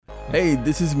Hey,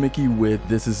 this is Mickey with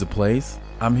This Is a Place.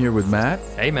 I'm here with Matt.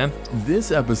 Hey, man.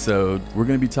 This episode, we're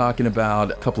going to be talking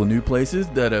about a couple of new places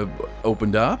that have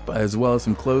opened up, as well as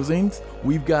some closings.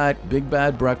 We've got Big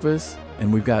Bad Breakfast,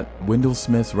 and we've got Wendell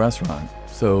Smith's Restaurant.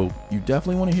 So you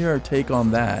definitely want to hear our take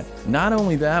on that. Not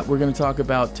only that, we're going to talk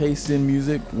about taste in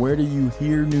music. Where do you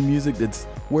hear new music? That's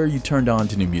where you turned on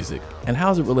to new music. And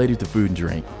how's it related to food and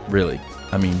drink? Really.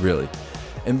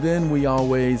 And then we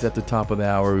always, at the top of the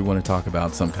hour, we want to talk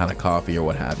about some kind of coffee or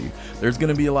what have you. There's going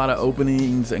to be a lot of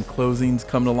openings and closings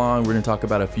coming along. We're going to talk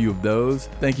about a few of those.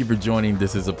 Thank you for joining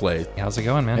This Is a Place. How's it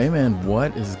going, man? Hey, man,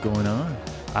 what is going on?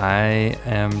 I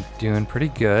am doing pretty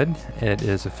good. It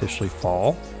is officially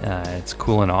fall. It's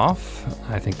cooling off.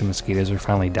 I think the mosquitoes are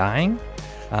finally dying.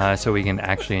 So we can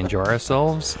actually enjoy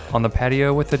ourselves on the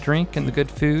patio with a drink and the good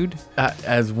food.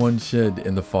 As one should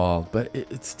in the fall. But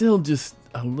it's still just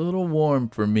a little warm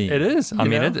for me. It is. I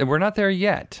mean, we're not there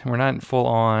yet. We're not full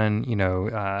on,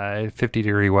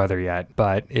 50-degree weather yet.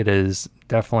 But it has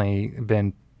definitely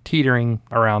been teetering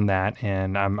around that,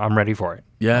 and I'm ready for it.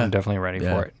 Yeah. I'm definitely ready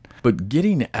for it. But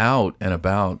getting out and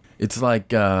about, it's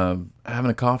like having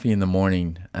a coffee in the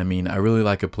morning. I mean, I really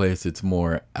like a place that's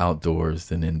more outdoors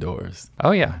than indoors.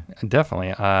 Oh, yeah,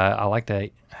 definitely. I like to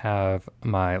have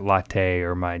my latte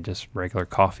or my just regular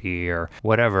coffee or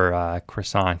whatever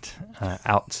croissant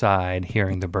outside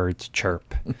hearing the birds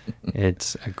chirp.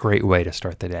 It's a great way to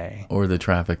start the day. Or the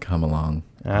traffic come along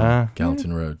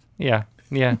Gallatin Road. Yeah,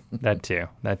 that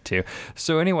too.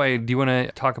 So anyway, do you want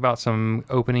to talk about some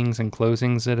openings and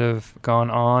closings that have gone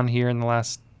on here in the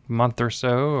last month or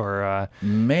so? Or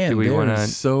man,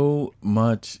 there's so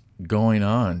much going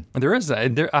on. There is.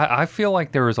 I feel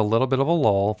like there was a little bit of a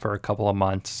lull for a couple of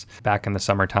months back in the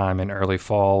summertime and early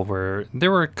fall where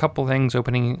there were a couple things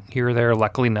opening here or there.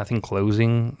 Luckily, nothing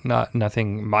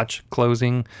much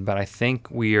closing. But I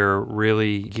think we are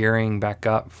really gearing back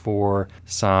up for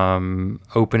some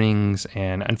openings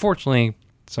and, unfortunately,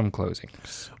 some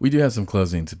closings. We do have some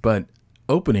closings, but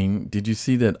opening, did you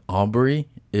see that Aubrey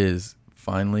is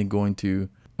finally going to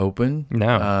open?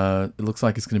 No. It looks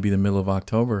like it's going to be the middle of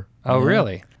October. Oh,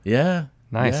 really? Yeah.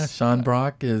 Nice. Yeah, Sean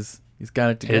Brock he's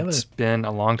got it together. It's been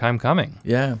a long time coming.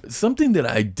 Yeah. Something that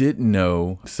I didn't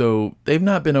know, so they've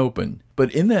not been open,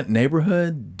 but in that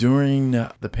neighborhood during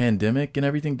the pandemic and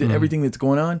everything that's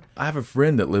going on, I have a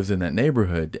friend that lives in that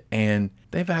neighborhood, and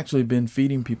they've actually been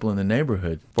feeding people in the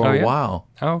neighborhood for a while.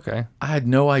 Oh, okay. I had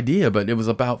no idea, but it was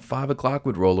about 5 o'clock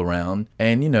would roll around,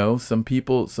 and some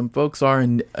folks are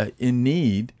in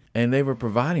need, and they were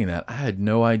providing that. I had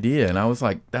no idea, and I was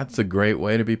like, that's a great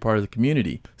way to be part of the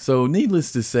community. So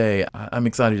needless to say, I'm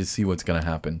excited to see what's going to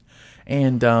happen.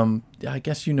 And I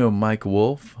guess Mike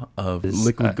Wolf of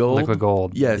Liquid Gold. Liquid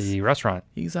Gold, yes, the restaurant.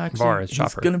 He's actually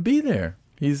he's going to be there.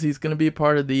 He's going to be a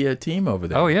part of the team over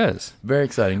there. Oh, he is. Very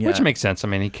exciting, yeah. Which makes sense. I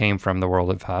mean, he came from the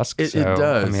world of Husk. It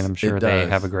does. I mean, I'm sure they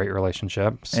have a great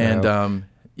relationship. So. And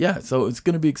so it's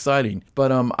going to be exciting.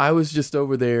 But I was just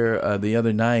over there the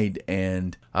other night,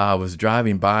 and I was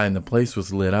driving by, and the place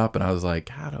was lit up, and I was like,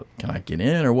 can I get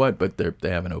in or what? But they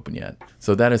haven't opened yet.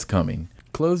 So that is coming.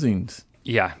 Closings.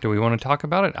 Yeah. Do we want to talk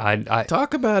about it? I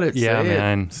talk about it.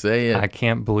 Yeah, Say it. I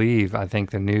can't believe. I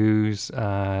think the news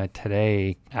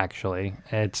today, actually,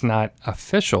 it's not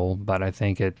official, but I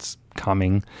think it's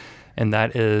coming. And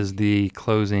that is the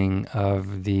closing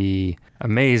of the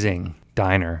amazing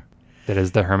diner that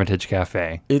is the Hermitage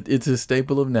Cafe. It's a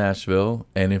staple of Nashville.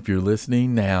 And if you're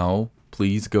listening now,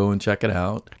 please go and check it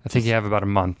out. I think you have about a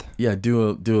month. Yeah,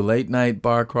 do a late night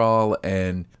bar crawl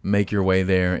and make your way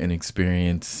there and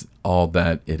experience all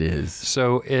that it is.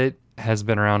 So it has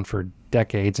been around for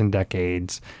decades and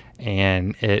decades,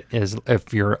 and it is,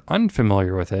 if you're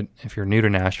unfamiliar with it, if you're new to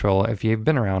Nashville, if you've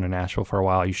been around in Nashville for a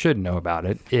while, you should know about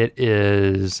it. It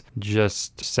is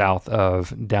just south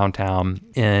of downtown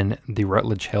in the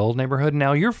Rutledge Hill neighborhood.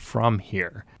 Now, you're from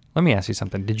here. Let me ask you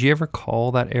something. Did you ever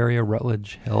call that area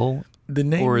Rutledge Hill?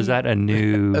 Or is that a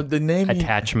new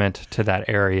attachment to that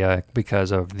area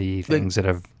because of the things that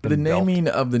have been built? The naming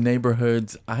of the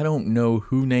neighborhoods, I don't know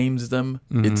who names them.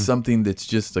 Mm-hmm. It's something that's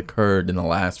just occurred in the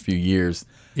last few years.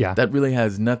 Yeah. That really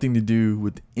has nothing to do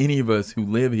with any of us who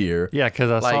live here. Yeah, because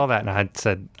I saw that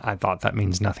and I thought that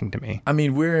means nothing to me. I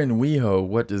mean, we're in WeHo.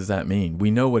 What does that mean?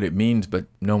 We know what it means, but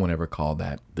no one ever called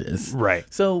that this. Right.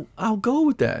 So I'll go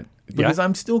with that. because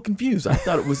I'm still confused. I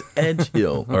thought it was Edge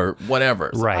Hill or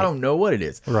whatever. So Right. I don't know what it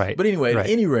is. Right. But anyway, Right.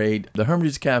 at any rate, the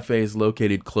Hermitage Cafe is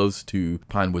located close to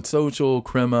Pinewood Social,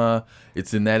 Crema.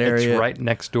 It's in that area. It's right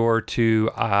next door to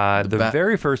the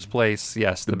very first place.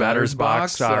 Yes, the Batter's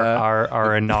Box,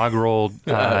 our inaugural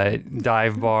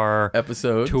dive bar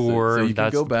episode tour. So you can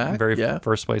That's go back. the very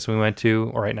first place we went to,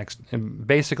 right next.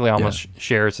 Basically, almost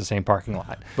shares the same parking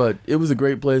lot. But it was a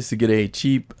great place to get a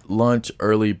cheap lunch,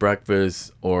 early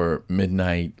breakfast, or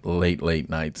midnight, late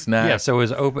night snack. Yeah, so it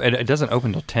was open. It doesn't open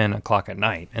until 10 o'clock at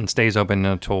night and stays open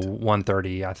until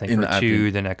 1:30, I think, or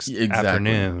 2 the next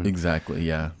afternoon. Exactly,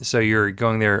 yeah. So you're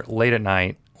going there late at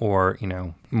night or,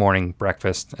 morning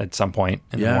breakfast at some point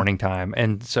in the morning time.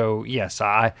 And so, yes,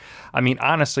 I mean,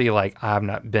 honestly, like, I've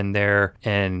not been there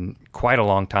in quite a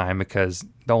long time because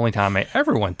the only time I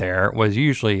ever went there was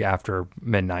usually after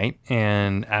midnight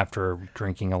and after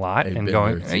drinking a lot and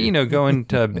going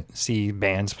to see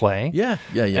bands play. Yeah.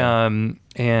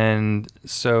 And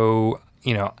so,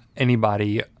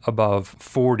 anybody above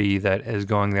 40 that is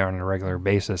going there on a regular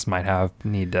basis might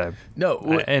need to.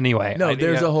 Anyway. No,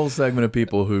 there's a whole segment of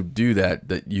people who do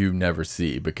that you never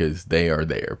see because they are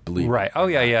there. Believe me. Right. Oh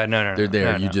yeah. No. They're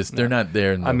there. They're not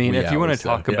there. In the if you want to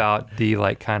talk about the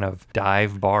kind of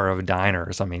dive bar of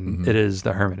diners, it is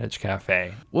the Hermitage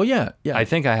Cafe. Well, yeah. I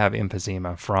think I have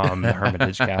emphysema from the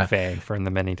Hermitage Cafe from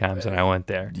the many times that I went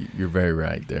there. You're very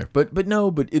right there. But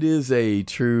it is a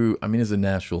true. It's a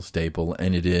Nashville staple,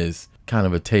 and it is kind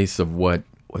of a taste of what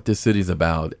this city's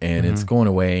about, and it's going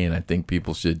away, and I think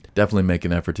people should definitely make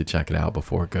an effort to check it out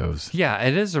before it goes. Yeah,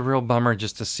 it is a real bummer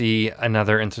just to see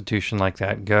another institution like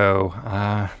that go.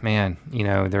 Man,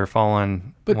 they're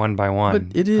falling one by one.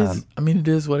 But it is, it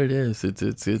is what it is.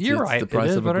 You're right. The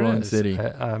price of a growing city.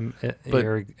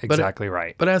 You're exactly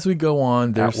right. But as we go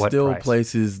on, there's still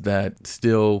places that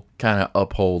still kind of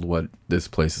uphold what this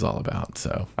place is all about.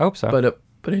 So I hope so.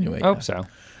 But anyway. I hope so.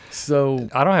 So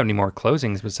I don't have any more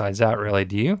closings besides that, really.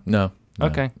 Do you? No.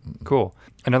 Okay, cool.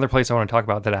 Another place I want to talk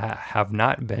about that I have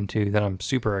not been to that I'm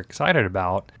super excited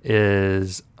about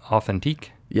is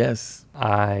Authentique. Yes.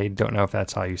 I don't know if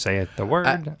that's how you say it, the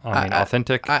word.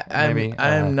 Authentic, maybe.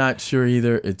 I'm not sure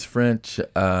either. It's French.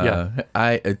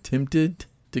 I attempted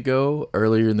to go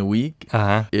earlier in the week.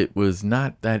 It was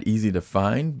not that easy to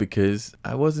find because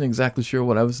I wasn't exactly sure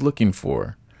what I was looking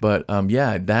for. But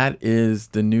that is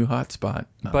the new hotspot.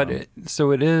 But so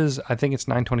it is. I think it's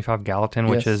 925 Gallatin,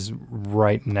 which is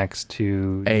right next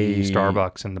to the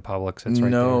Starbucks and the Publix. It's right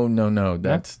there. No.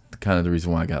 That's kind of the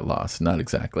reason why I got lost. Not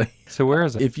exactly. So where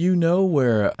is it? If you know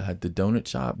where the donut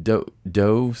shop,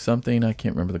 dough something, I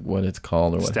can't remember what it's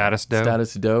called or what. Status Dough.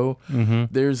 Status Dough. Mm-hmm.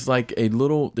 There's like a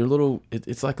little.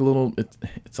 It's like a little.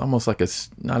 It's almost like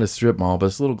not a strip mall, but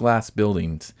it's little glass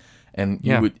buildings. And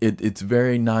it's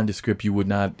very nondescript. You would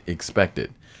not expect it.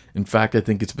 In fact, I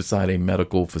think it's beside a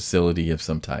medical facility of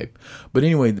some type. But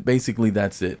anyway, basically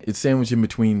that's it. It's sandwiched in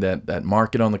between that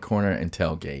market on the corner and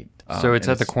Tailgate. So it's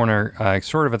at the corner,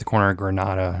 sort of at the corner of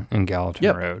Granada and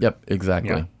Gallatin Road. Yep,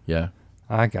 exactly. Yeah.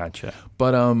 I gotcha.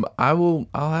 But I'll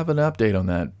have an update on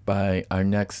that by our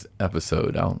next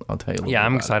episode. I'll tell you a little bit.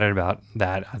 I'm excited about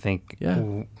that. I think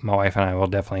my wife and I will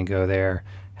definitely go there.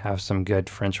 Have some good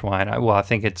French wine. I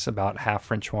think it's about half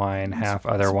French wine, half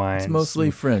other wines. It's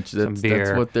mostly French. Some beer.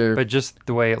 That's what they're... But just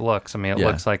the way it looks. It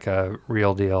looks like a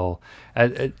real deal.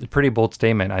 A pretty bold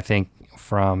statement, I think,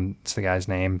 from the guy's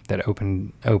name that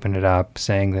opened it up,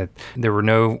 saying that there were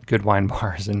no good wine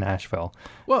bars in Nashville.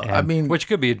 Well, which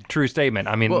could be a true statement.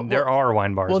 There are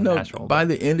wine bars in Nashville. By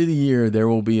the end of the year, there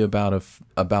will be about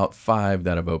 5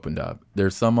 that have opened up.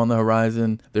 There's some on the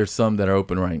horizon. There's some that are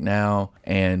open right now,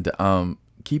 and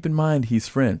keep in mind he's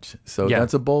French, so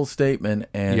that's a bold statement.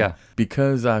 And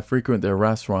because I frequent their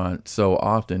restaurant so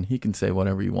often, he can say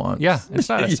whatever he wants. Yeah, it's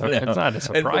not a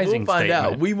surprising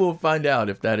statement. We will find out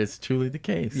if that is truly the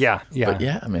case. Yeah. But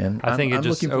man, I think it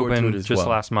just opened just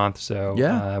last month.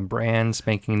 So brand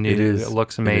spanking new. It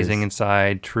looks amazing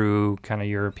inside. True kind of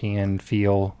European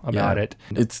feel about it.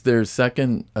 It's their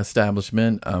second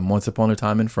establishment. Once Upon a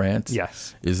Time in France.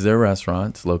 Yes, is their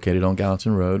restaurant. It's located on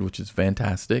Gallatin Road, which is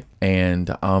fantastic.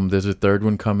 And there's a third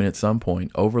one coming at some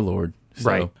point, Overlord. So,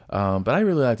 right. But I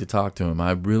really like to talk to him.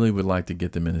 I really would like to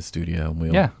get them in the studio, and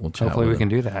we'll chat. Hopefully we can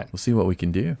do that. We'll see what we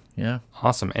can do. Yeah.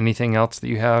 Awesome. Anything else that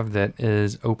you have that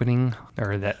is opening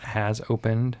or that has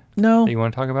opened? No. That you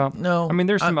want to talk about? No.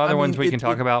 There's some other ones we can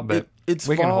talk about, but it's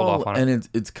we fall, can hold off on it. And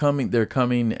it's coming. They're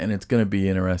coming, and it's going to be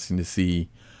interesting to see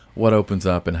what opens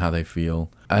up and how they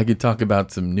feel. I could talk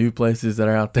about some new places that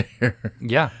are out there.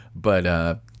 Yeah.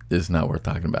 But it's not worth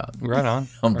talking about. Right on.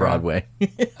 On Broadway.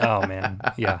 Oh, man.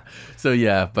 Yeah. So,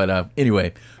 but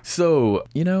anyway. So,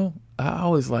 I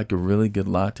always like a really good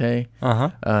latte.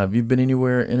 Uh-huh. Have you been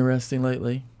anywhere interesting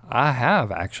lately? I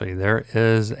have, actually. There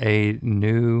is a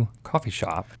new coffee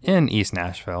shop in East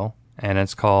Nashville, and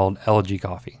it's called LG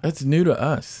Coffee. That's new to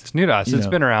us. It's new to us. You It's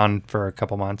know. been around for a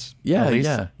couple months. Yeah, at least.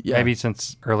 yeah. Maybe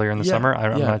since earlier in the Yeah, summer.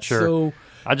 I'm yeah. not sure. So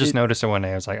I just it- noticed it one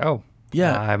day. I was like, oh,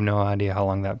 Yeah. I have no idea how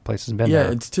long that place has been Yeah,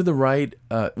 there. it's to the right.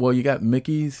 Well, you got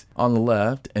Mickey's on the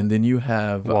left, and then you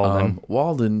have Walden.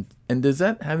 Walden. And does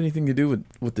that have anything to do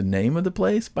with the name of the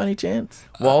place by any chance?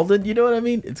 Walden, you know what I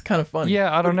mean? It's kind of funny.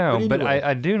 Yeah, I don't know, But but anyway.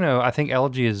 I do know. I think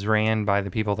LG is ran by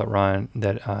the people that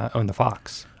own the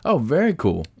Fox. Oh, very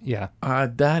cool. Yeah,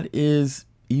 That is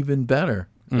even better.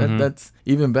 Mm-hmm. That's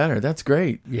even better. That's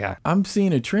great. yeah, I'm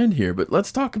seeing a trend here, but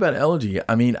let's talk about LG.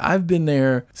 I mean, I've been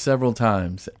there several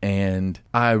times, and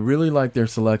I really like their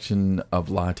selection of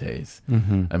lattes.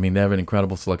 mm-hmm. I mean, they have an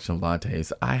incredible selection of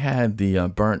lattes. I had the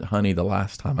burnt honey the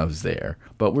last time I was there,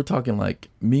 but we're talking like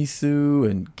miso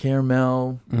and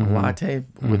caramel latte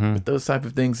with those type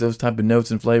of things, those type of notes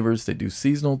and flavors. They do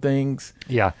seasonal things.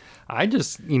 yeah. I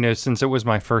just, since it was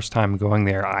my first time going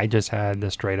there, I just had the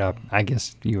straight up, I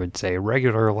guess you would say,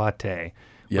 regular latte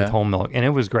Yeah. with whole milk, and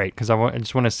it was great because I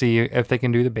just want to see if they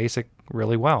can do the basic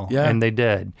really well. Yeah. And they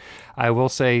did. I will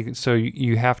say, so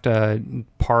you have to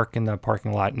park in the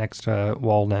parking lot next to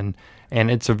Walden, and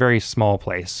it's a very small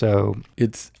place, so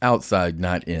It's outside,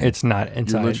 not in. it's not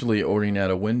inside. You're literally ordering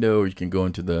at a window, or you can go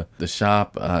into the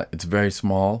shop. It's very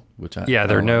small, which I Yeah,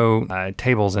 there are I no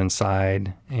tables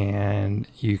inside, and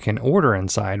you can order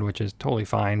inside, which is totally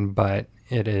fine, but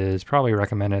it is probably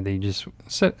recommended that you just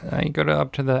you go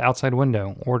up to the outside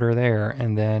window, order there,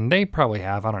 and then they probably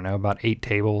have, I don't know, about 8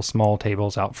 tables, small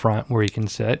tables out front where you can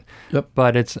sit. Yep.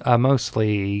 But it's a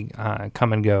mostly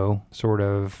come and go sort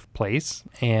of place,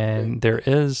 and there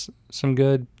is some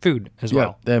good food as Yeah,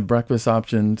 well. they have breakfast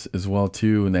options as well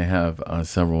too, and they have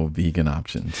several vegan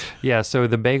options. Yeah, so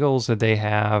the bagels that they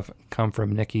have come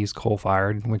from Nikki's Coal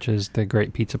Fired, which is the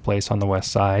great pizza place on the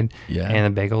west side. Yeah. And the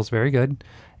bagel's very good.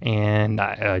 And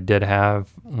I did have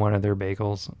one of their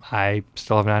bagels. I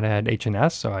still have not had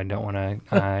H&S, so I don't want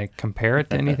to compare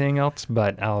it to anything else,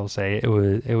 but I'll say it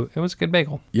was a good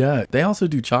bagel. Yeah, they also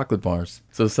do chocolate bars.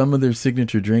 So some of their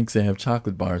signature drinks, they have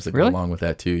chocolate bars that Really? go along with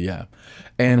that too. Yeah,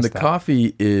 and the missed that.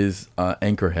 coffee is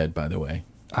Anchorhead, by the way.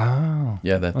 Oh.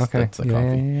 Yeah, that's Okay. the Yeah,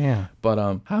 coffee. yeah.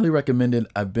 But highly recommended.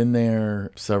 I've been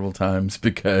there several times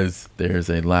because there's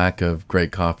a lack of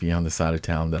great coffee on the side of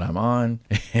town that I'm on,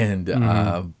 and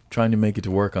trying to make it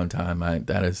to work on time.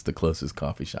 That is the closest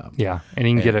coffee shop. Yeah, and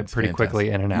you can get And it it's pretty fantastic. quickly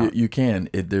in and out. You can.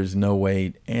 There's no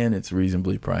wait, and it's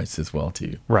reasonably priced as well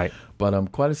too. Right.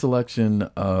 But quite a selection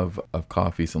of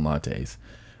coffees and lattes.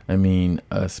 I mean,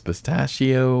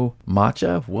 pistachio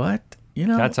matcha. What?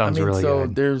 That sounds really so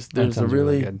good. there's That a sounds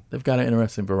really really good. they've got an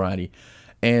interesting variety,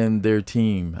 and their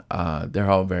team they're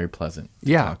all very pleasant.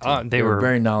 to Yeah, talk to. they were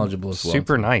very knowledgeable as well.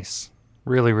 Super too. nice.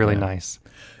 Really, really nice.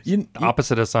 You-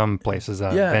 Opposite of some places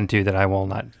that Yeah. I've been to that I will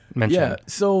not mention. Yeah,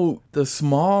 so the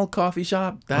small coffee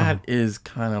shop, that is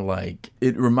kind of like,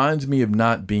 it reminds me of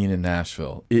not being in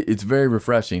Nashville. It's very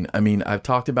refreshing. I mean, I've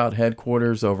talked about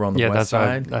headquarters over on the Yeah, west that's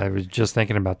side. what I was just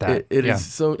thinking about that. It yeah. is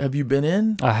so, have you been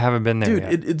in? I haven't been there Dude,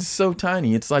 yet. it's so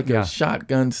tiny. It's like Yeah. a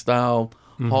shotgun style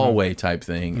hallway type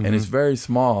thing, and it's very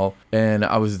small. And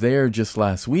I was there just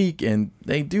last week, and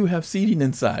they do have seating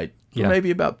inside. For Yeah.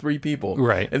 maybe about 3 people.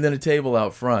 Right. And then a table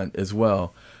out front as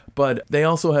well. But they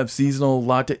also have seasonal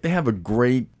latte. They have a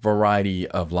great variety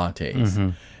of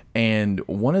lattes. And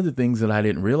one of the things that I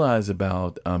didn't realize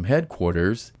about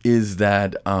headquarters is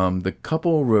that the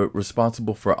couple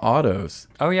responsible for autos,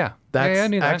 Oh yeah. that's yeah, I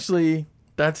knew that. actually,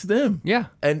 that's them. Yeah.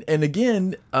 And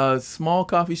again, a small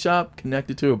coffee shop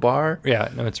connected to a bar. Yeah.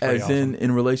 No, it's pretty As awesome.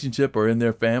 in relationship or in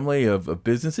their family of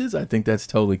businesses, I think that's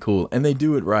totally cool, and they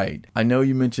do it right. I know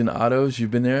you mentioned autos.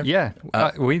 You've been there. Yeah,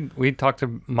 we talked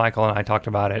to Michael and I talked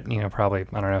about it. Probably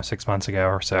I don't know 6 months ago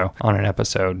or so on an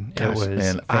episode. Gosh, it was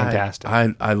man, fantastic.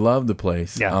 I love the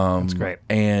place. Yeah, it's great.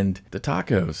 And the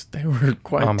tacos, they were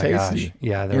quite oh my tasty. gosh!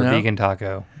 Yeah, they're you know? vegan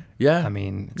taco. Yeah, I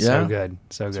mean, Yeah. so good,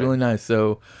 so it's good. really nice.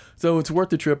 So it's worth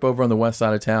the trip over on the west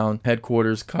side of town.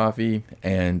 Headquarters coffee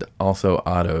and also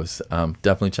autos.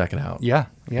 Definitely check it out. Yeah.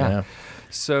 Yeah.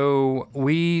 So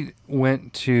we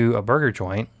went to a burger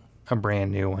joint, a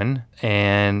brand new one,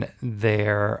 and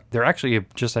they're actually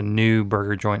just a new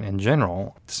burger joint in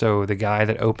general. So the guy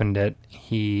that opened it,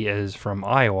 he is from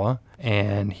Iowa,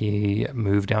 and he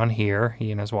moved down here,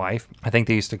 he and his wife. I think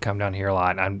they used to come down here a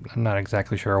lot. I'm not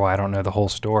exactly sure why. I don't know the whole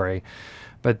story.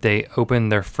 but they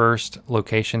opened their first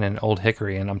location in Old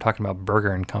Hickory, and I'm talking about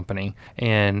Burger and Company.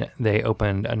 And they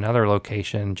opened another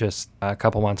location just a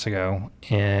couple months ago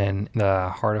in the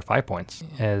heart of Five Points.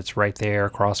 It's right there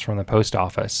across from the post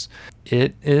office.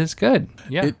 It is good.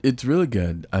 Yeah. It's really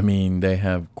good. I mean, they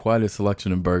have quite a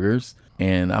selection of burgers.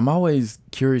 And I'm always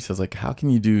curious. I was like, how can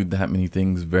you do that many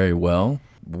things very well?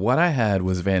 What I had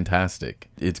was fantastic.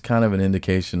 It's kind of an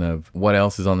indication of what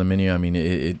else is on the menu. I mean,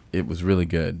 it was really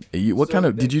good.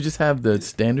 Did you just have the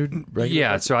standard regular?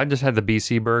 Yeah, so I just had the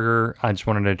BC burger. I just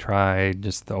wanted to try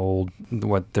just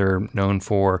what they're known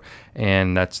for.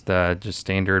 And that's the just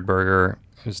standard burger.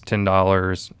 It was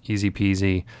 $10, easy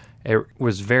peasy. It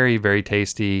was very, very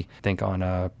tasty. I think on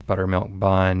a buttermilk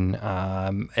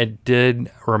bun. It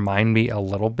did remind me a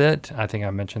little bit, I think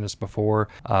I mentioned this before,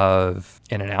 of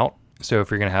In-N-Out. So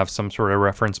if you're going to have some sort of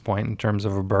reference point in terms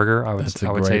of a burger, I would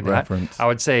say reference. that. I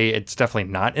would say it's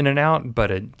definitely not In-N-Out,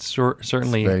 but it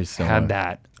certainly had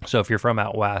that. So if you're from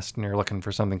out west and you're looking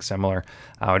for something similar,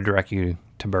 I would direct you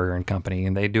to Burger and Company,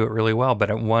 and they do it really well.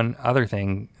 But one other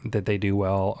thing that they do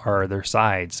well are their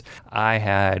sides. I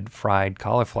had fried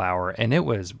cauliflower, and it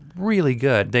was really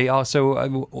good. They also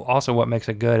what makes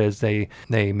it good is they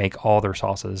make all their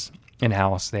sauces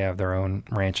in-house. They have their own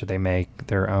ranch that they make,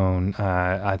 their own,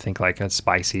 I think like a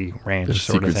spicy ranch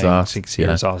sort of thing.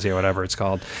 Secret sauce, yeah, whatever it's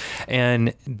called.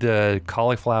 And the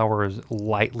cauliflower is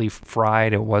lightly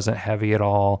fried. It wasn't heavy at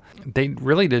all. They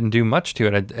really didn't do much to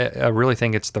it. I really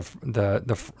think it's the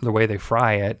way they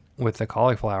fry it with the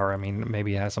cauliflower. I mean,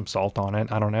 maybe it has some salt on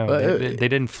it. I don't know. They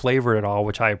didn't flavor it at all,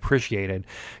 which I appreciated,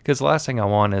 because the last thing I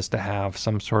want is to have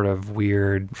some sort of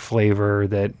weird flavor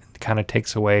that kind of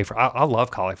takes away I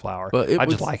love cauliflower. I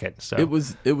just like it. So it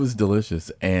was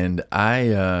delicious, and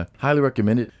I highly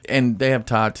recommend it. And they have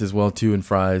tots as well too, and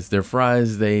fries. Their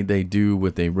fries they do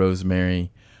with a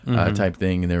rosemary type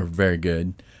thing, and they're very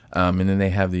good. And then they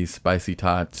have these spicy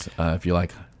tots if you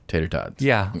like tater tots.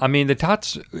 Yeah, I mean the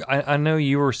tots, I know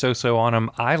you were so on them.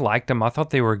 I liked them. I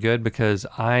thought they were good because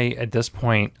at this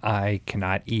point I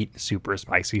cannot eat super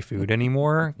spicy food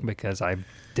anymore because I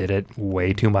did it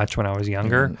way too much when I was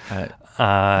younger.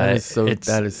 That is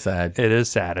sad. It is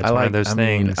sad. It's one of those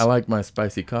things. I like my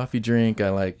spicy coffee drink. I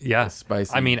like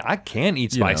spicy. I mean, I can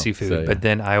eat spicy food, but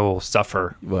then I will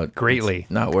suffer greatly.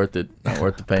 Not worth it. Not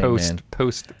worth the pain, man.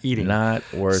 Post eating. Not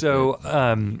worth it.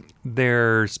 So,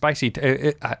 they're spicy.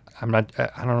 I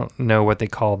don't know what they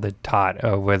call the tot.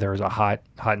 Whether it was a hot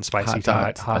and spicy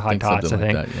tot. Hot tots. I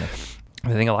think. Like that, yeah.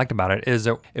 The thing I liked about it is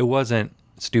that it wasn't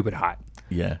stupid hot.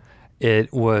 Yeah.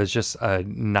 It was just a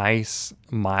nice,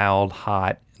 mild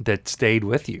hot that stayed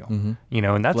with you, and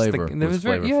that's it was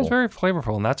very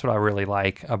flavorful. And that's what I really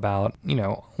like about,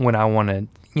 when I want to,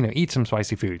 eat some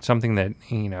spicy food, something that,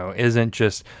 isn't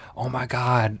just, oh my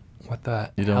God, what the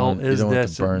hell is this? You don't want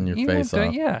to burn your face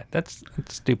off. Yeah, that's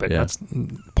stupid. Yeah. That's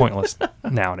pointless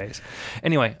nowadays.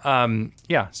 Anyway,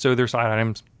 so their side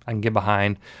items I can get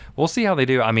behind. We'll see how they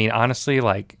do. I mean, honestly,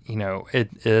 it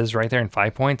is right there in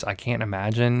 5 Points. I can't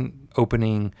imagine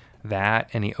opening that,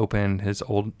 and he opened his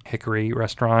Old Hickory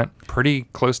restaurant pretty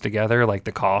close together. Like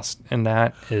the cost in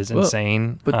that is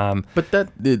insane. But that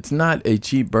it's not a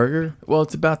cheap burger. Well,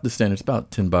 it's about the standard. It's about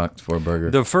 $10 for a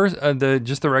burger. The first,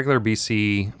 just the regular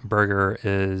BC burger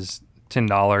is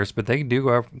 $10, but they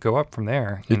do go up from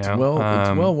there. It's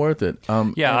well worth it.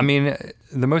 I mean,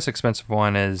 the most expensive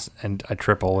one is a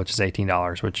triple, which is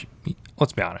 $18. Which,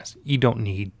 let's be honest, you don't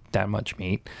need that much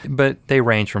meat, but they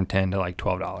range from $10 to like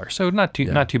 $12, so not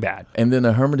too bad. And then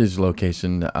the Hermitage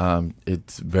location,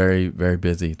 it's very, very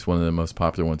busy. It's one of the most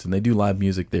popular ones, and they do live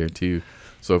music there too.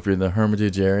 So if you're in the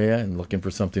Hermitage area and looking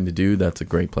for something to do, that's a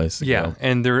great place to go. Yeah,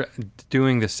 and they're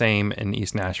doing the same in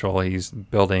East Nashville. He's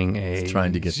building He's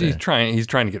trying to get there. He's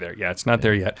trying to get there. Yeah, it's not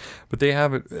there yet, but they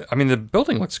have it. I mean, the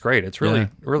building looks great. It's really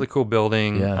cool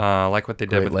building. Yeah. Like what they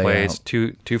did with the place.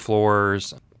 Two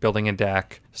floors, building a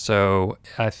deck. So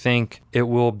I think it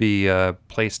will be a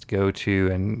place to go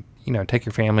to and take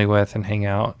your family with and hang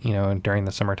out. During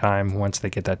the summertime once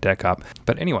they get that deck up.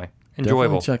 But anyway,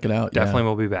 enjoyable. Definitely check it out. Definitely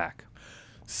will be back.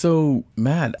 So,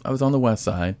 Matt, I was on the west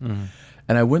side,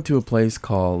 and I went to a place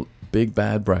called Big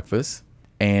Bad Breakfast,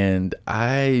 and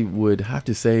I would have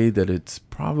to say that it's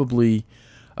probably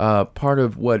part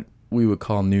of what we would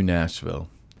call New Nashville.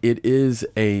 It is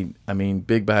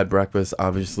Big Bad Breakfast,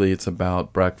 obviously it's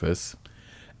about breakfast,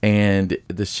 and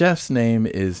the chef's name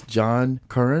is John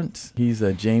Current. He's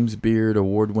a James Beard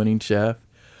award-winning chef.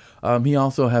 He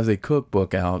also has a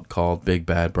cookbook out called Big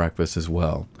Bad Breakfast as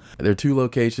well. There are two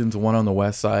locations, one on the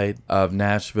west side of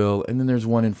Nashville, and then there's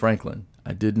one in Franklin.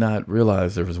 I did not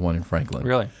realize there was one in Franklin.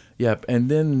 Really? Yep. And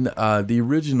then the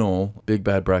original Big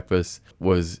Bad Breakfast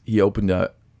was he opened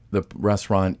up the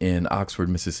restaurant in Oxford,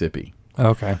 Mississippi.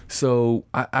 Okay. So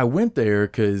I went there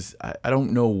because I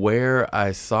don't know where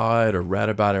I saw it or read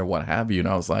about it or what have you. And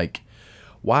I was like,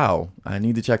 wow, I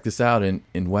need to check this out in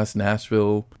West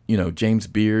Nashville. You know, James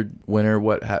Beard winner.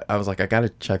 I was like, I got to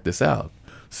check this out.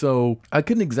 So I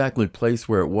couldn't exactly place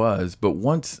where it was, but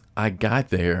once I got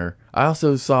there, I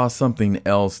also saw something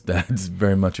else that's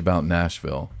very much about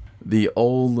Nashville. The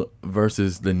old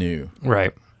versus the new.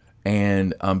 Right.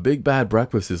 And Big Bad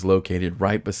Breakfast is located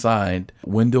right beside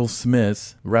Wendell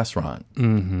Smith's restaurant.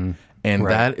 Mm-hmm. And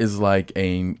Right. that is like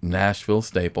a Nashville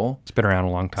staple. It's been around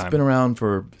a long time. It's been around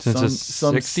for Since the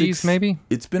 60s, maybe?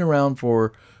 It's been around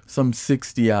for some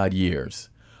 60 odd years.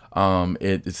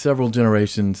 It's several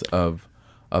generations of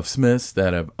Smiths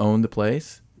that have owned the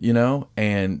place, you know,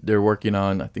 and they're working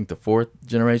on, I think, the fourth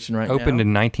generation right now. Opened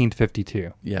in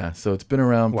 1952. Yeah, so it's been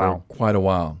around Wow. for quite a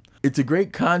while. It's a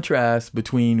great contrast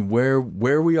between where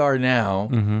we are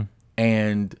now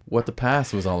and what the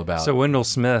past was all about. So Wendell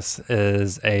Smith's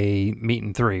is a meat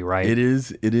and three, right? It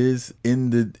is in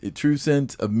the true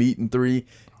sense of meat and three.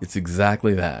 It's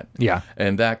exactly that. Yeah.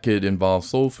 And that could involve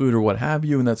soul food or what have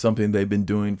you, and that's something they've been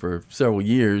doing for several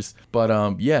years. But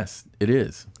yes, it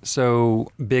is.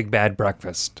 So Big Bad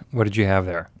Breakfast, what did you have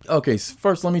there? Okay,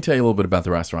 first let me tell you a little bit about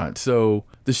the restaurant. So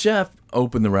the chef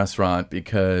opened the restaurant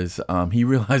because he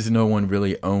realized no one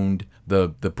really owned the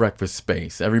breakfast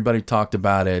space. Everybody talked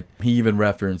about it. He even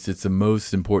referenced it's the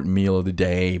most important meal of the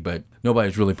day, but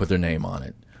nobody's really put their name on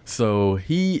it. So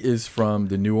he is from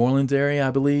the New Orleans area,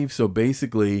 I believe. So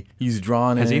basically, he's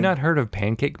drawn in. Has he not heard of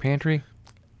Pancake Pantry?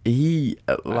 He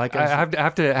I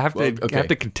have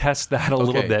to contest that a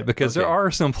little bit because there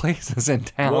are some places in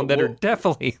town that are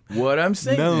definitely what I'm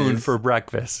saying known is, for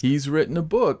breakfast. He's written a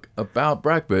book about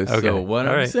breakfast. Okay. So what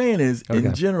All I'm right. saying is, Okay.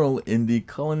 in general, in the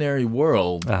culinary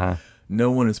world, no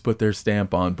one has put their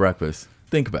stamp on breakfast.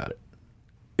 Think about it.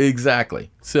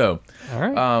 Exactly. So, All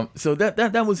right. So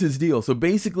that was his deal. So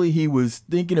basically, he was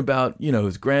thinking about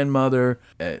his grandmother,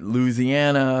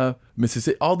 Louisiana,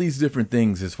 Mississippi, all these different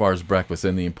things as far as breakfast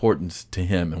and the importance to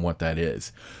him and what that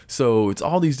is. So it's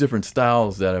all these different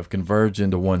styles that have converged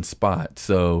into one spot.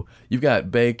 So you've got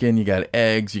bacon, you got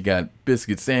eggs, you got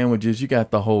biscuit sandwiches, you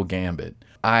got the whole gambit.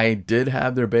 I did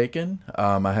have their bacon.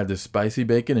 I had this spicy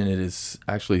bacon, and it is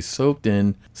actually soaked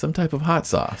in some type of hot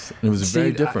sauce. And it was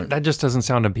very different. That just doesn't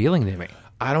sound appealing to me.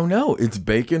 I don't know. It's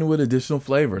bacon with additional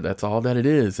flavor. That's all that it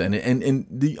is. And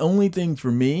the only thing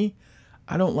for me,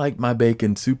 I don't like my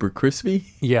bacon super crispy.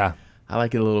 Yeah. I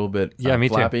like it a little bit me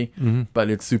too. flappy,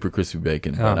 but it's super crispy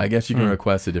bacon. But I guess you can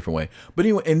request a different way. But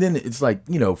anyway, and then it's like,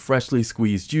 freshly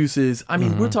squeezed juices. I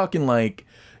mean, we're talking like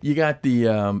you got the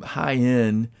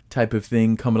high-end type of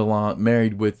thing coming along,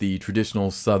 married with the traditional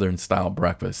Southern-style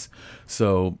breakfast.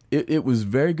 So it was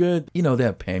very good. They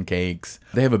have pancakes.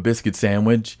 They have a biscuit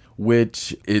sandwich,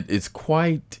 which it's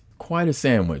quite a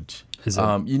sandwich. Is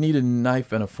it? You need a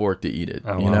knife and a fork to eat it,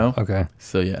 Oh, you wow. know? Okay.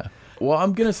 So, yeah. Well,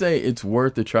 I'm going to say it's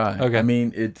worth a try. Okay. I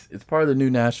mean, it's part of the new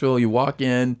Nashville. You walk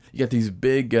in, you got these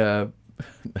big, I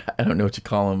don't know what you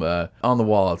call them, on the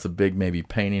wall. It's a big maybe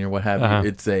painting or what have you.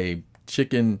 It's a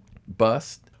chicken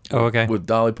bust. Oh, okay. With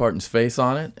Dolly Parton's face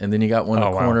on it. And then you got one in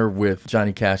the corner with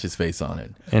Johnny Cash's face on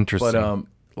it. Interesting. But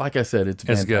like I said, it's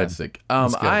fantastic.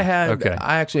 It's good.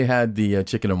 I actually had the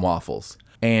chicken and waffles.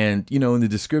 And, in the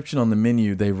description on the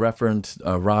menu, they referenced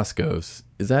Roscoe's.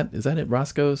 Is that it,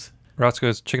 Roscoe's?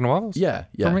 Roscoe's Chicken and Waffles? Yeah.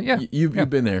 Yeah. You've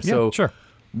been there. Yeah, So sure.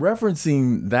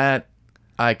 referencing that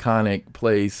iconic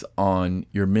place on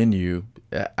your menu,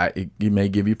 it may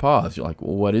give you pause. You're like,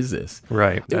 well, what is this?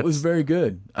 Right. It was very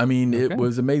good. I mean, it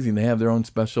was amazing. They have their own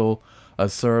special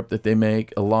syrup that they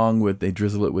make they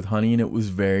drizzle it with honey, and it was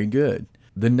very good.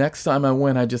 The next time I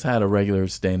went, I just had a regular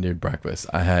standard breakfast.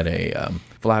 I had a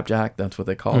flapjack, that's what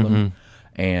they call them,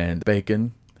 and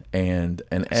bacon and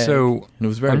an egg. So and it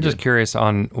was very I'm good. just curious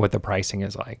on what the pricing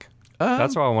is like.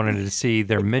 That's why I wanted to see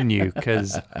their menu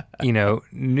because,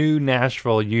 new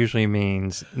Nashville usually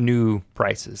means new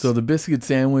prices. So the biscuit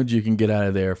sandwich you can get out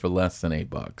of there for less than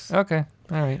 $8. Okay.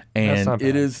 All right. That's And not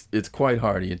bad. it's quite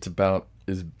hearty. It's about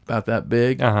that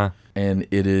big. And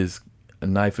it is a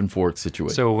knife and fork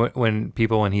situation. So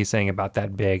when he's saying about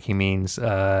that big, he means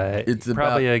it's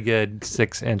probably a good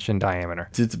 6-inch in diameter.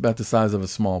 It's about the size of a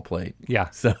small plate. Yeah.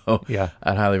 So Yeah.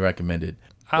 I'd highly recommend it.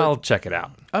 I'll check it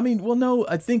out. I mean, well, no,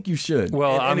 I think you should.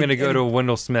 Well, I'm going to go to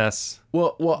Wendell Smith's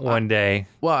one day.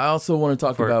 Well, I also want to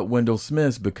talk about Wendell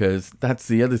Smith's because that's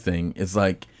the other thing. It's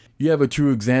like you have a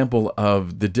true example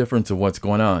of the difference of what's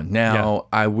going on. Now,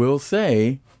 I will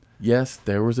say, yes,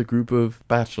 there was a group of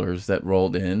bachelors that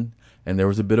rolled in, and there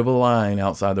was a bit of a line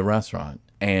outside the restaurant.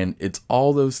 And it's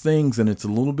all those things, and it's a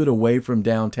little bit away from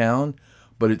downtown,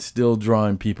 but it's still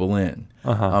drawing people in.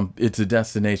 It's a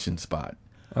destination spot.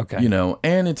 Okay. You know,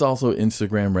 and it's also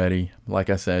Instagram ready. Like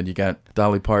I said, you got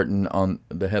Dolly Parton on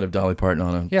the head of Dolly Parton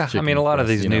on a Yeah, I mean, a lot of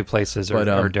these new know. places But,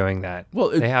 are doing that. well,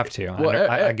 they have to.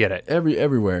 I get it.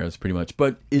 Everywhere is pretty much.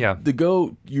 But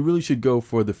you really should go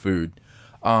for the food.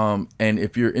 And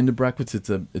if you're into breakfast,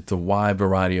 it's a wide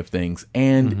variety of things,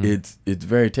 and it's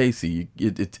very tasty.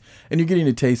 And you're getting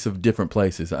a taste of different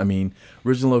places. I mean,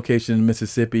 original location in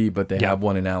Mississippi, but they have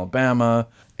one in Alabama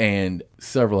and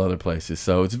several other places.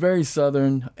 So it's very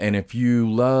southern. And if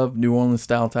you love New Orleans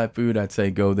style type food, I'd say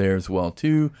go there as well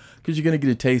too, because you're gonna get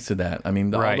a taste of that. I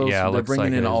mean, they're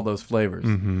bringing in all those flavors.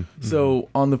 So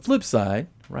on the flip side,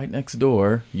 right next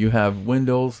door, you have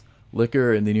Wendell's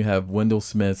Liquor, and then you have Wendell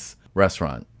Smith's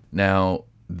Restaurant. Now,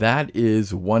 that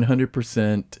is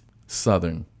 100%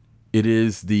 Southern. It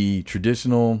is the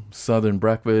traditional Southern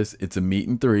breakfast. It's a meat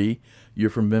and three. You're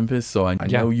from Memphis, so I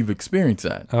know you've experienced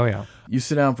that. Oh, yeah. You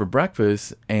sit down for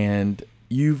breakfast, and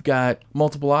you've got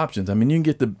multiple options. I mean, you can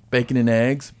get the bacon and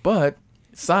eggs, but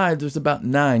sides, there's about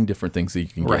 9 different things that you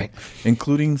can get,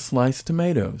 including sliced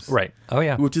tomatoes. Right. Oh,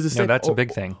 yeah. Which is a staple. That's a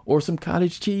big thing. Or some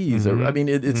cottage cheese. Or, I mean,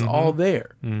 it's all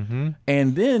there. And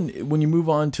then when you move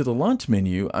on to the lunch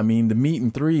menu, I mean, the meat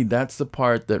and three, that's the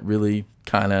part that really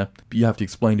kind of, you have to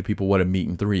explain to people what a meat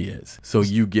and three is. So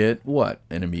you get what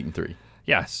in a meat and three?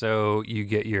 Yeah, so you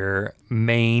get your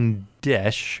main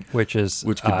dish, which could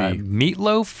be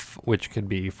meatloaf, which could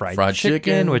be fried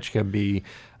chicken, which could be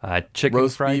chicken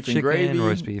roast fried beef chicken, and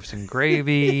roast beef and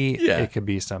gravy. It could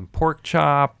be some pork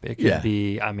chop. It could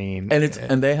be, I mean,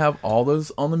 and they have all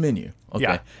those on the menu. Okay.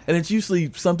 Yeah. And it's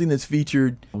usually something that's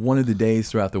featured one of the days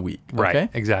throughout the week. Okay? Right,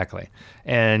 exactly.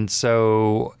 And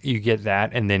so you get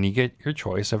that, and then you get your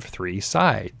choice of 3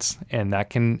 sides. And that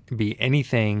can be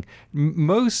anything.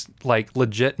 Most, like,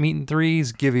 legit meat and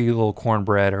threes give you a little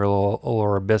cornbread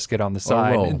or a biscuit on the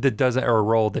side or a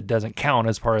roll that doesn't count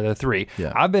as part of the 3.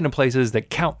 Yeah. I've been to places that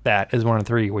count that as one of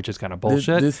 3, which is kind of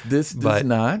bullshit. This does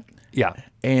not. Yeah.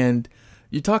 And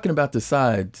you're talking about the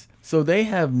sides. So they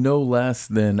have no less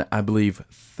than, I believe,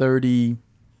 20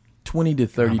 to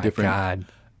 30 different. God.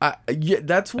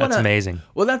 That's amazing.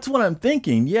 Well, that's what I'm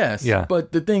thinking. Yes. Yeah.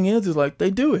 But the thing is like they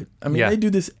do it. I mean, they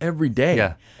do this every day.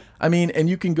 Yeah. I mean, and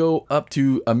you can go up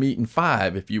to a meat and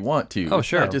 5 if you want to. Oh,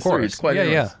 sure. Of course. It's quite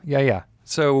endless. Yeah.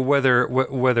 So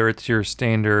whether it's your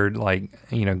standard, like,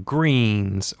 you know,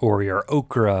 greens or your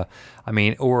okra, I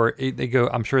mean,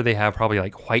 I'm sure they have probably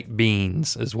like white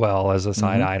beans as well as a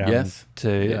side item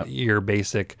to your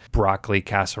basic broccoli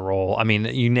casserole. I mean,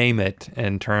 you name it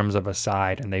in terms of a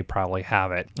side, and they probably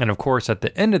have it. And of course, at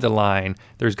the end of the line,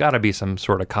 there's got to be some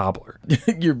sort of cobbler.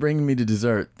 You're bringing me to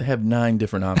dessert. They have 9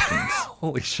 different options.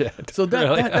 Holy shit. So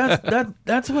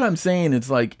that's what I'm saying. It's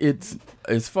like, it's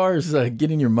as far as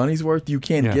getting your money's worth, you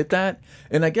can't get that.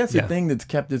 And I guess the thing that's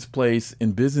kept this place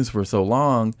in business for so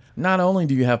long, not only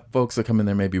do you have folks that come in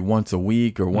there maybe once a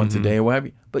week or once a day or whatever,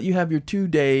 but you have your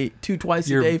twice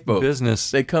a day folks.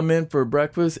 Business. They come in for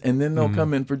breakfast and then they'll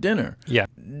come in for dinner. Yeah.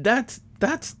 That's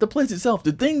the place itself.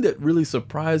 The thing that really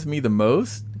surprised me the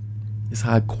most is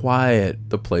how quiet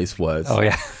the place was. Oh,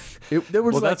 yeah.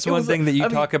 That's one thing that you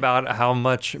talk about, how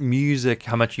much music,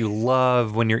 how much you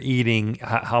love when you're eating,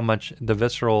 how much the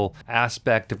visceral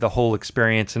aspect of the whole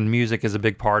experience, and music is a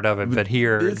big part of it. But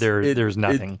here, there's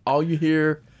nothing. All you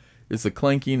hear is the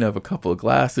clanking of a couple of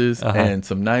glasses and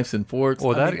some knives and forks.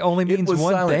 Well, that only means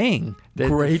one thing. That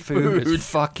great food is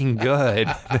fucking good.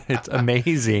 It's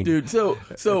amazing. Dude, so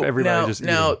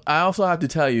now I also have to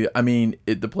tell you, I mean,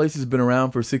 the place has been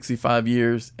around for 65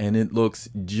 years, and it looks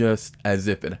just as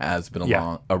if it has been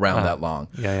around that long.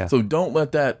 Yeah. So don't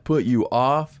let that put you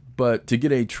off. But to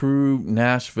get a true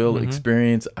Nashville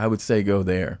experience, I would say go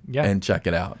there and check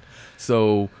it out.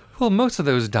 So... Well, most of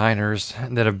those diners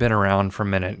that have been around for a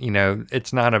minute, you know,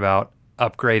 it's not about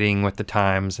upgrading with the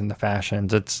times and the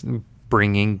fashions. It's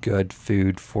bringing good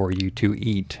food for you to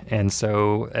eat. And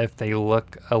so if they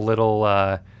look a little,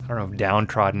 I don't know if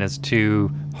downtrodden is too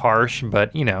harsh,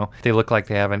 but, you know, they look like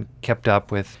they haven't kept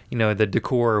up with, you know, the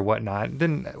decor or whatnot,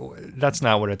 then that's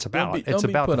not what it's about. It's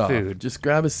about the food. Just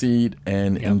grab a seat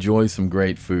and enjoy some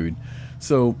great food.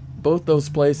 So both those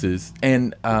places,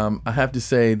 and I have to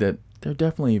say that they're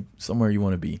definitely somewhere you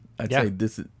want to be. I'd say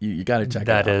this is, you got to check it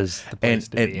out. That is the place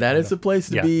to be. And that is the place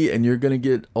to be, and you're going to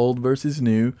get old versus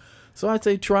new. So I'd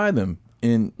say try them.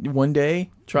 in one day,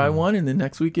 try one, and the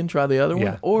next weekend try the other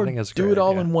one, or I think that's a do great it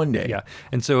all idea. in one day. Yeah.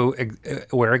 And so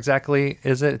where exactly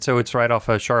is it? So it's right off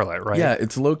of Charlotte, right? Yeah,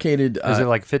 it's located. Is it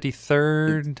like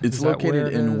 53rd? It's Is that where located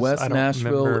it in is? West I don't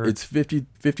Nashville. remember. It's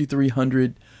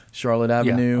 5300 Charlotte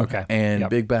Avenue. okay. And Yep.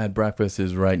 Big Bad Breakfast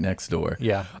is right next door.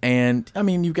 Yeah. And I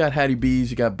mean, you've got Hattie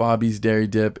B's, you got Bobby's Dairy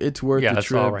Dip. It's worth Yeah, the that's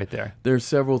trip. all right there. There's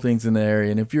several things in the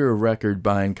area, and if you're a record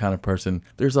buying kind of person,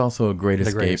 there's also a Great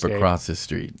Escape across the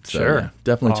street. So, Sure. yeah,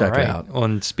 definitely All check right. it out. Well,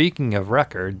 and speaking of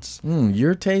records,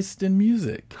 Your taste in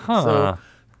music. Huh. So,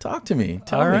 talk to me.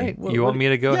 Tell all me. right. You want me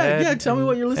to go ahead? Yeah, tell me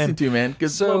what you're listening and- to, man.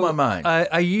 Because So blow my mind.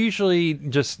 I usually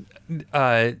just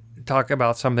talk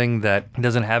about something that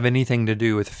doesn't have anything to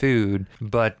do with food,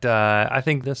 but I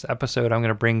think this episode I'm going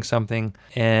to bring something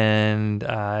and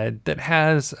that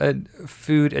has a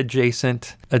food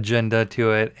adjacent agenda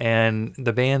to it. And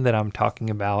the band that I'm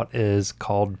talking about is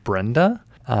called Brenda,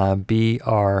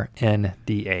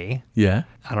 BRNDA. Yeah.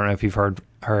 I don't know if you've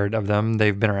heard of them.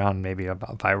 They've been around maybe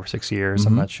about 5 or 6 years.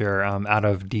 I'm not sure. Out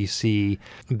of DC,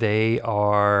 they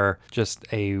are just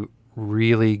a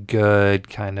really good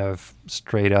kind of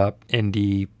straight up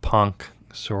indie punk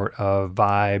sort of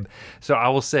vibe. So I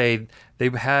will say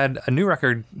they've had a new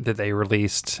record that they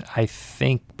released, I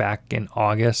think back in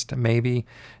August, maybe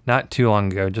not too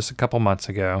long ago, just a couple months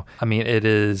ago. I mean, it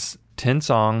is 10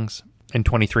 songs in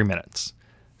 23 minutes.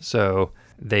 So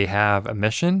they have a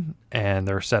mission and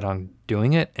they're set on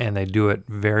doing it, and they do it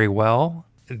very well.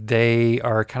 They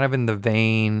are kind of in the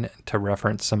vein to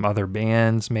reference some other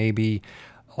bands, maybe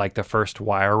like the first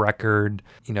Wire record,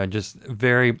 just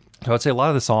very, I would say a lot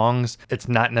of the songs, it's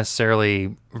not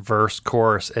necessarily verse,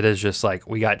 chorus. It is just like,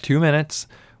 we got 2 minutes,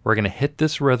 we're going to hit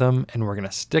this rhythm and we're going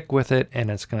to stick with it. And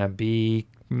it's going to be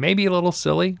maybe a little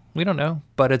silly. We don't know,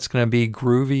 but it's going to be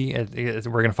groovy.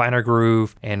 We're going to find our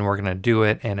groove and we're going to do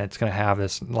it. And it's going to have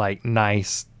this like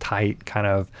nice, tight kind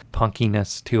of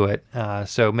punkiness to it.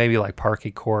 So maybe like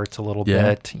Parquet Courts a little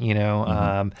bit,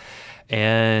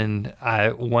 and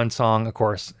one song, of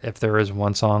course, if there is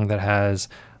one song that has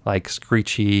like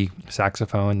screechy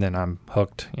saxophone, then I'm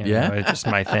hooked. It's just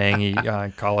my thing. You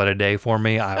call it a day for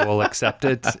me. I will accept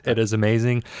it. It is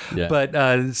amazing. Yeah. But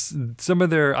some of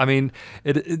their, I mean,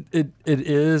 it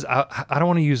is, I don't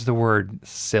want to use the word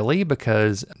silly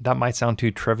because that might sound too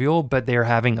trivial, but they're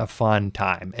having a fun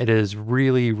time. It is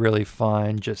really, really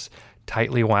fun, just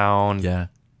tightly wound. Yeah.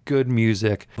 Good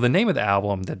music. The name of the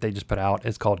album that they just put out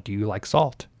is called Do You Like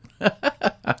Salt?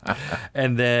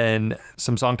 And then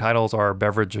some song titles are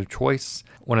Beverage of Choice.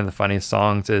 One of the funniest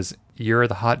songs is You're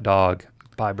the Hot Dog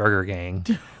by Burger Gang,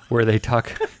 where they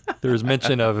talk, there's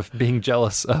mention of being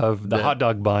jealous of the hot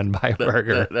dog bun by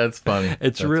Burger. That's funny.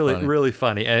 It's That's really, funny. really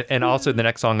funny. And also the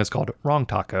next song is called Wrong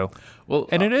Taco. Well,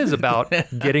 And it is about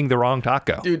getting the wrong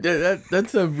taco. dude,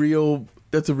 that's a real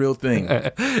thing.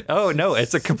 Oh, no,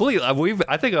 it's a complete,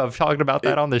 I think I've talked about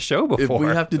that on the show If before. we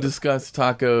have to discuss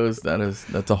tacos,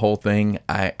 that's a whole thing.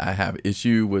 I have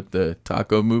issue with the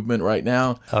taco movement right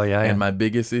now. Oh, yeah, yeah. And my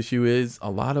biggest issue is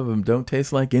a lot of them don't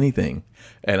taste like anything.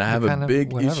 And I have kind a of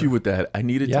big whatever. issue with that. I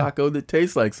need a taco that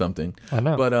tastes like something. I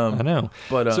know. But I know.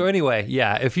 But so anyway,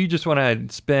 yeah, if you just want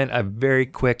to spend a very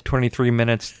quick 23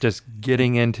 minutes just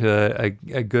getting into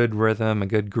a good rhythm, a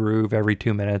good groove every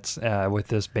 2 minutes with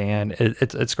this band,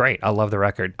 it's great. I love the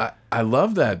record. I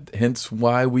love that. Hence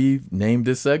why we named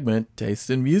this segment Taste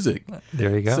in Music.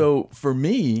 There you go. So for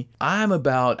me, I'm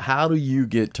about how do you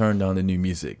get turned on to new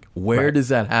music? Where Right. does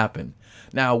that happen?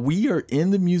 Now, we are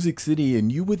in the Music City,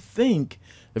 and you would think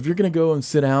if you're going to go and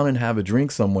sit down and have a drink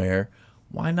somewhere,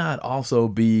 why not also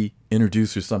be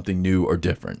introduced to something new or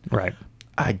different? Right.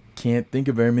 I can't think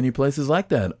of very many places like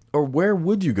that. Or where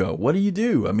would you go? What do you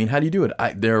do? I mean, how do you do it?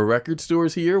 There are record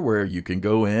stores here where you can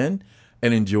go in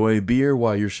and enjoy a beer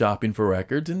while you're shopping for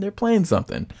records and they're playing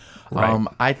something. Right.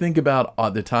 I think about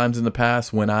the times in the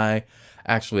past when I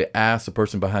actually asked the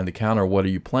person behind the counter, what are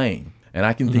you playing? And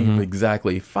I can think of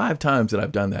exactly 5 times that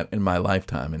I've done that in my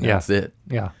lifetime, and that's it.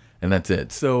 Yeah. And that's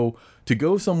it. So to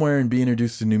go somewhere and be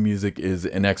introduced to new music is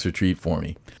an extra treat for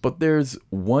me. But there's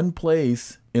one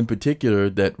place in particular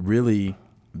that really,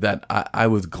 that I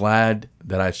was glad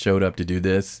that I showed up to do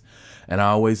this. And I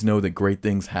always know that great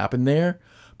things happen there.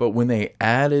 But when they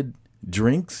added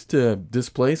drinks to this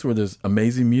place where there's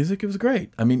amazing music, it was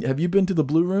great. I mean, have you been to the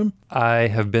Blue Room? I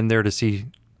have been there to see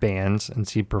bands and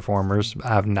see performers.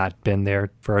 I have not been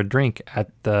there for a drink at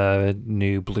the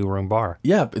new Blue Room bar.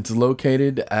 Yeah, it's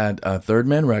located at Third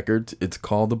Man Records. It's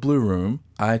called the Blue Room.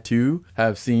 I, too,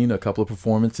 have seen a couple of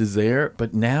performances there.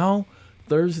 But now,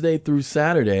 Thursday through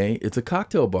Saturday, it's a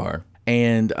cocktail bar.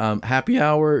 And happy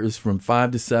hour is from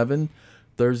 5 to 7.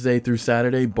 Thursday through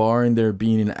Saturday, barring there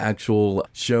being an actual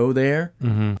show there.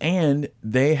 Mm-hmm. And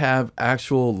they have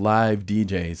actual live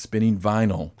DJs spinning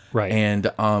vinyl. Right. And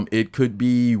it could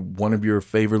be one of your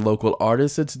favorite local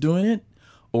artists that's doing it,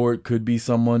 or it could be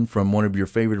someone from one of your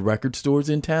favorite record stores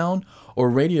in town or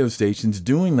radio stations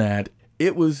doing that.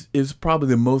 It was probably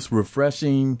the most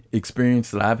refreshing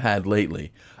experience that I've had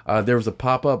lately. There was a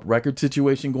pop-up record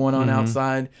situation going on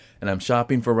outside, and I'm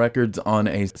shopping for records on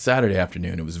a Saturday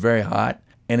afternoon. It was very hot,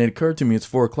 and it occurred to me it's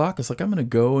 4 o'clock. I was like, I'm going to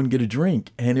go and get a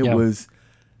drink. And it was...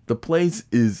 The place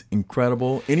is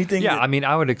incredible. Anything? Yeah, I mean,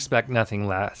 I would expect nothing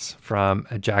less from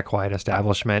a Jack White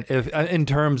establishment. If in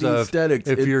terms of aesthetics,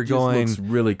 if you're going, looks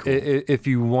really cool. If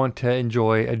you want to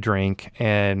enjoy a drink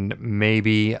and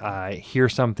maybe hear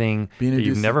something that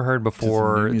you've never heard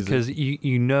before, because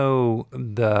you know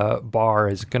the bar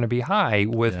is going to be high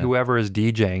with whoever is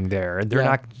DJing there. They're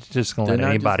not just going to let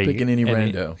anybody just picking any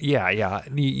rando. Yeah.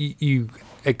 You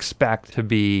expect to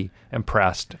be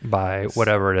impressed by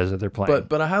whatever it is that they're playing.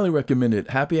 But I highly recommend it.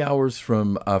 Happy hours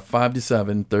from 5 to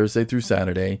 7, Thursday through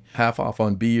Saturday. Half off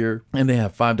on beer. And they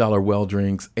have $5 well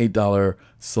drinks, $8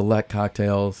 select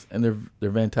cocktails. And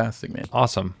they're fantastic, man.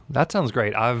 Awesome. That sounds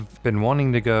great. I've been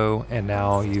wanting to go, and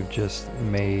now you've just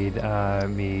made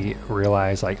me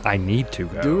realize, like, I need to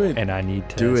go. Do it. And I need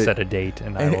to set a date,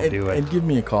 and I will do it. And give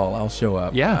me a call. I'll show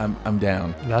up. Yeah. I'm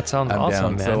down. That sounds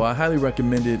awesome, man. So I highly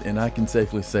recommend it, and I can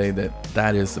safely say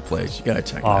that is the place. You got to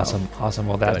check it out. Awesome.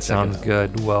 Well, that sounds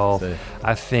good. Well,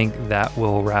 I think that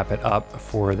will wrap it up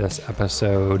for this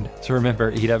episode. So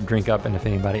remember, eat up, drink up, and if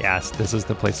anybody asks, this is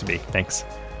the place to be. Thanks.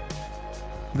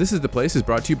 This is The Place is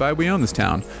brought to you by We Own This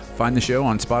Town. Find the show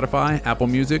on Spotify, Apple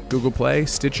Music, Google Play,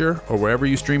 Stitcher, or wherever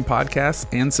you stream podcasts,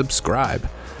 and subscribe.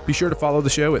 Be sure to follow the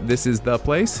show at This Is The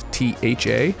Place,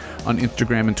 THA, on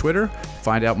Instagram and Twitter.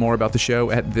 Find out more about the show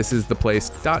at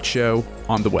thisistheplace.show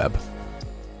on the web.